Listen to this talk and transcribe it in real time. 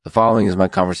The following is my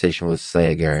conversation with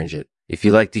Saagar Enjit. If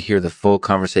you'd like to hear the full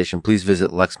conversation, please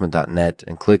visit Lexman.net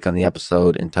and click on the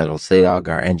episode entitled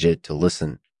Saagar Enjit to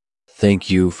listen. Thank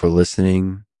you for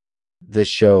listening. This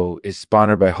show is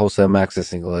sponsored by Wholesale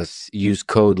Accessing Lists. Use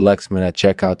code Lexman at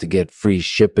checkout to get free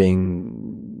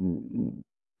shipping.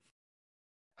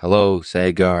 Hello,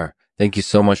 Saagar. Thank you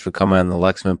so much for coming on the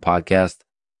Lexman podcast.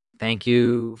 Thank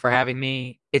you for having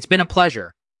me. It's been a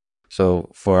pleasure.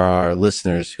 So for our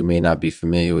listeners who may not be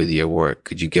familiar with your work,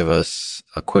 could you give us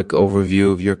a quick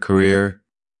overview of your career?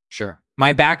 Sure.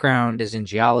 My background is in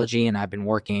geology, and I've been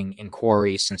working in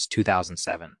quarries since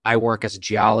 2007. I work as a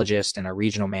geologist and a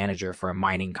regional manager for a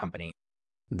mining company.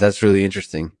 That's really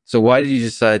interesting. So why did you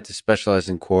decide to specialize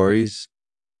in quarries?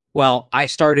 Well, I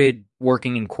started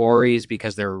working in quarries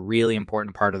because they're a really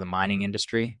important part of the mining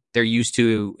industry. They're used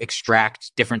to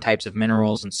extract different types of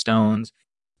minerals and stones.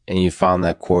 And you found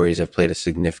that quarries have played a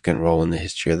significant role in the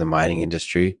history of the mining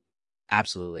industry?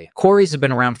 Absolutely. Quarries have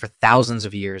been around for thousands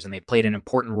of years, and they've played an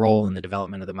important role in the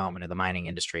development of the mining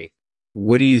industry.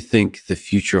 What do you think the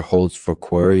future holds for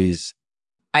quarries?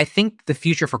 I think the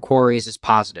future for quarries is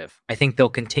positive. I think they'll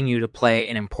continue to play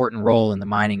an important role in the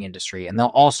mining industry, and they'll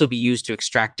also be used to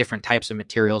extract different types of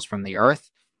materials from the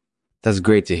earth. That's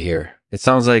great to hear. It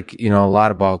sounds like you know a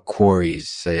lot about quarries,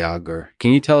 Saagar.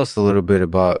 Can you tell us a little bit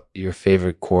about your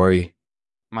favorite quarry?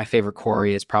 My favorite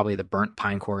quarry is probably the Burnt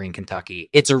Pine Quarry in Kentucky.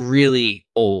 It's a really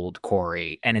old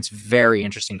quarry, and it's very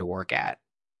interesting to work at.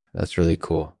 That's really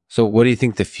cool. So what do you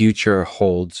think the future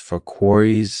holds for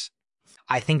quarries?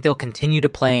 I think they'll continue to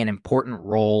play an important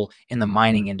role in the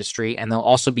mining industry, and they'll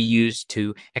also be used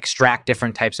to extract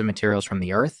different types of materials from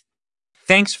the earth.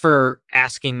 Thanks for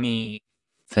asking me.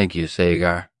 Thank you,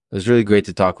 Saagar. It was really great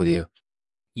to talk with you.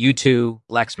 You too,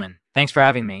 Lexman. Thanks for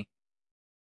having me.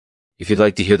 If you'd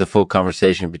like to hear the full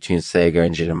conversation between Saagar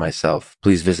Enjit and myself,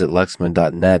 please visit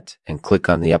Lexman.net and click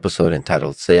on the episode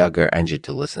entitled Saagar Enjit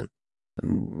to listen.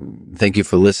 Thank you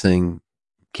for listening.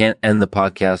 Can't end the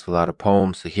podcast without a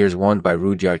poem, so here's one by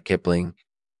Rudyard Kipling.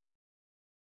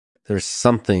 There's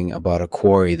something about a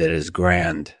quarry that is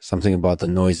grand, something about the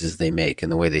noises they make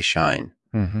and the way they shine,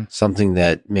 something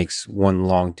that makes one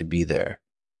long to be there,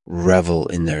 revel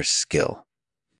in their skill.